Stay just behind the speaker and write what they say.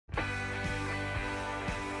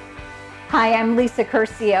Hi, I'm Lisa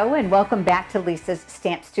Curcio, and welcome back to Lisa's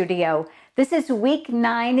Stamp Studio. This is week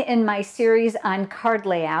 9 in my series on card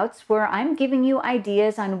layouts, where I'm giving you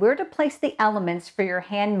ideas on where to place the elements for your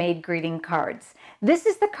handmade greeting cards. This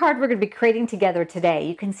is the card we're going to be creating together today.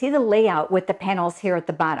 You can see the layout with the panels here at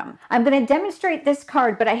the bottom. I'm going to demonstrate this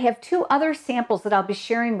card, but I have 2 other samples that I'll be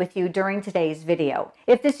sharing with you during today's video.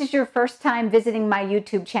 If this is your first time visiting my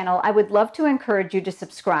YouTube channel, I would love to encourage you to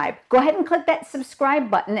subscribe. Go ahead and click that subscribe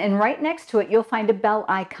button, and right next to it you'll find a bell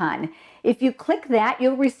icon. If you click that,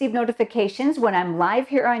 you'll receive notifications when I'm live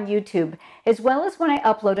here on YouTube, as well as when I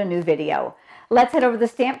upload a new video. Let's head over to the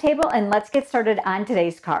stamp table and let's get started on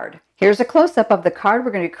today's card. Here's a close-up of the card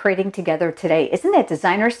we're going to be creating together today. Isn't that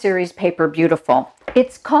designer series paper beautiful?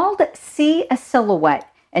 It's called See a Silhouette,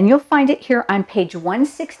 and you'll find it here on page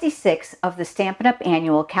 166 of the Stampin' Up!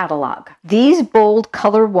 Annual Catalog. These bold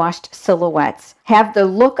color-washed silhouettes have the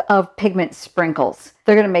look of pigment sprinkles.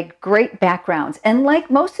 They're going to make great backgrounds, and like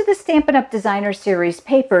most of the Stampin' Up! Designer Series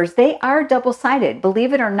papers, they are double-sided.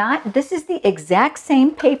 Believe it or not, this is the exact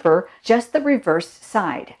same paper, just the reverse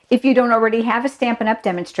side. If you don't already have a Stampin' Up!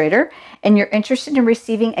 Demonstrator and you're interested in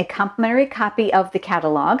receiving a complimentary copy of the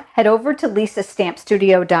catalog, head over to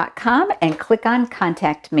lisastampstudio.com and click on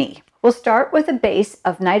Contact Me. We'll start with a base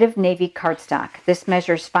of Night of Navy cardstock. This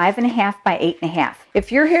measures 5.5 by 8.5.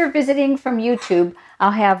 If you're here visiting from YouTube, I'll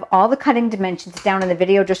have all the cutting dimensions down in the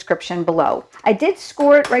video description below. I did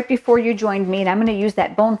score it right before you joined me, and I'm going to use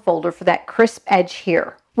that bone folder for that crisp edge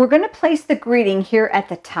here. We're going to place the greeting here at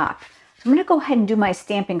the top. I'm going to go ahead and do my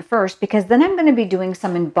stamping first, because then I'm going to be doing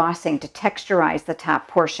some embossing to texturize the top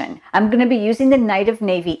portion. I'm going to be using the Night of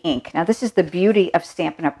Navy ink. Now this is the beauty of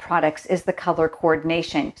Stampin' Up! Products, is the color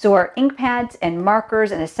coordination. So our ink pads and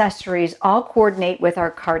markers and accessories all coordinate with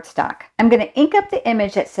our cardstock. I'm going to ink up the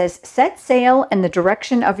image that says Set Sail in the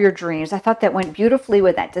Direction of Your Dreams. I thought that went beautifully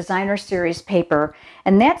with that designer series paper,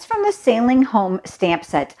 and that's from the Sailing Home stamp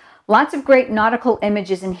set. Lots of great nautical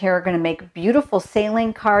images in here are going to make beautiful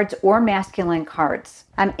sailing cards or masculine cards.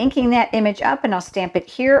 I'm inking that image up, and I'll stamp it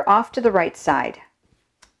here off to the right side.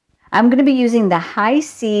 I'm going to be using the High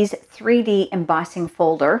Seas 3D embossing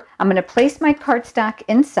folder. I'm going to place my cardstock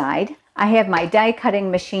inside. I have my die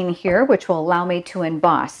cutting machine here, which will allow me to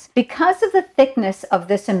emboss. Because of the thickness of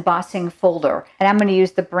this embossing folder, and I'm going to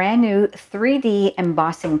use the brand new 3D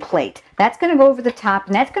embossing plate. That's going to go over the top,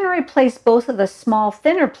 and that's going to replace both of the small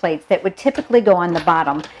thinner plates that would typically go on the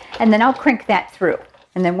bottom, and then I'll crank that through.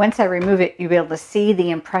 And then once I remove it, you'll be able to see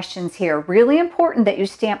the impressions here. Really important that you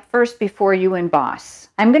stamp first before you emboss.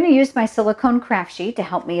 I'm going to use my silicone craft sheet to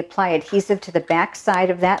help me apply adhesive to the back side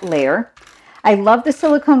of that layer. I love the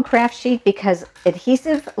silicone craft sheet because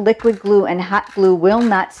adhesive, liquid glue, and hot glue will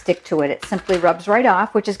not stick to it. It simply rubs right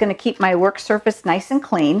off, which is going to keep my work surface nice and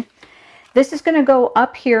clean. This is going to go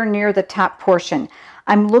up here near the top portion.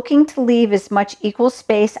 I'm looking to leave as much equal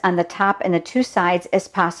space on the top and the 2 sides as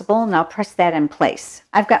possible, and I'll press that in place.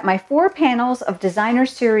 I've got my 4 panels of designer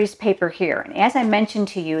series paper here, and as I mentioned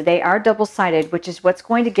to you, they are double-sided, which is what's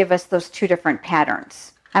going to give us those 2 different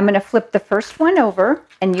patterns. I'm going to flip the first one over,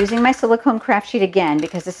 and using my silicone craft sheet again,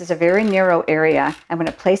 because this is a very narrow area, I'm going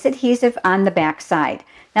to place adhesive on the back side.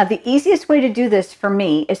 Now the easiest way to do this for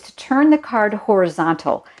me is to turn the card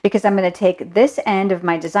horizontal, because I'm going to take this end of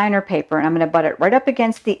my designer paper and I'm going to butt it right up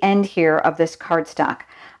against the end here of this cardstock.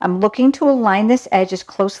 I'm looking to align this edge as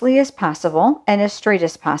closely as possible and as straight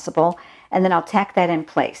as possible, and then I'll tack that in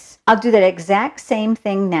place. I'll do that exact same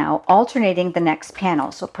thing now, alternating the next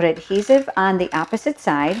panel. So put adhesive on the opposite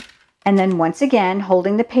side, and then once again,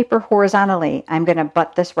 holding the paper horizontally, I'm going to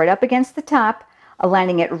butt this right up against the top,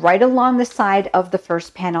 aligning it right along the side of the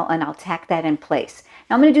first panel, and I'll tack that in place.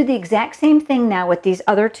 Now I'm going to do the exact same thing now with these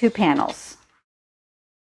other 2 panels.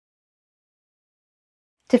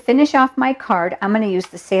 To finish off my card, I'm going to use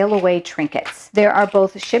the Sail Away trinkets. There are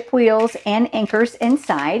both ship wheels and anchors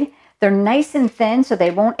inside. They're nice and thin, so they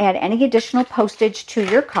won't add any additional postage to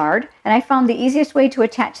your card. And I found the easiest way to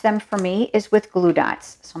attach them for me is with glue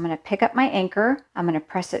dots. So I'm going to pick up my anchor. I'm going to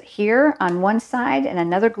press it here on one side and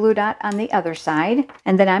another glue dot on the other side.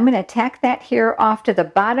 And then I'm going to tack that here off to the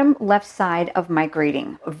bottom left side of my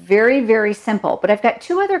greeting. Very, very simple. But I've got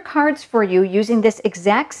 2 other cards for you using this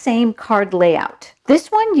exact same card layout.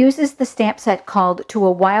 This one uses the stamp set called To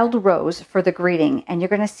a Wild Rose for the greeting, and you're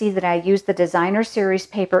going to see that I use the designer series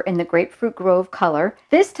paper in the Grapefruit Grove color.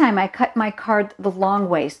 This time I cut my card the long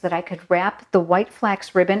way so that I could wrap the white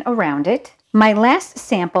flax ribbon around it. My last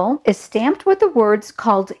sample is stamped with the words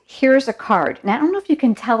called Here's a Card. Now I don't know if you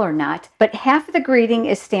can tell or not, but half of the greeting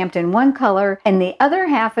is stamped in one color and the other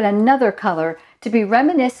half in another color to be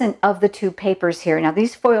reminiscent of the two papers here. Now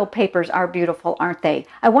these foil papers are beautiful, aren't they?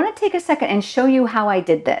 I want to take a second and show you how I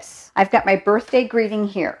did this. I've got my birthday greeting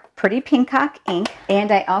here, pretty peacock ink,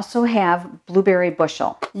 and I also have blueberry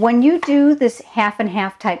bushel. When you do this half and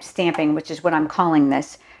half type stamping, which is what I'm calling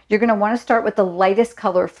this, you're going to want to start with the lightest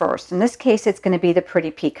color first. In this case, it's going to be the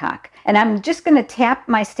pretty peacock. And I'm just going to tap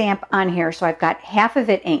my stamp on here so I've got half of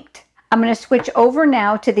it inked. I'm going to switch over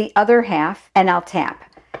now to the other half and I'll tap.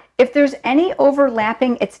 If there's any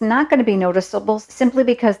overlapping, it's not going to be noticeable simply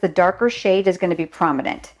because the darker shade is going to be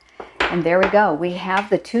prominent. And there we go. We have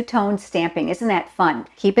the two-tone stamping. Isn't that fun?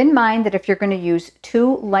 Keep in mind that if you're going to use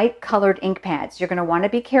two light colored ink pads, you're going to want to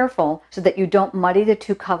be careful so that you don't muddy the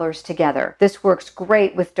two colors together. This works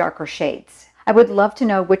great with darker shades. I would love to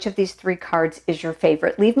know which of these three cards is your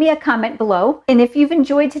favorite. Leave me a comment below. And if you've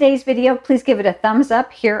enjoyed today's video, please give it a thumbs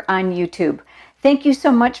up here on YouTube. Thank you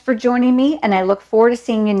so much for joining me, and I look forward to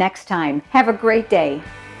seeing you next time. Have a great day.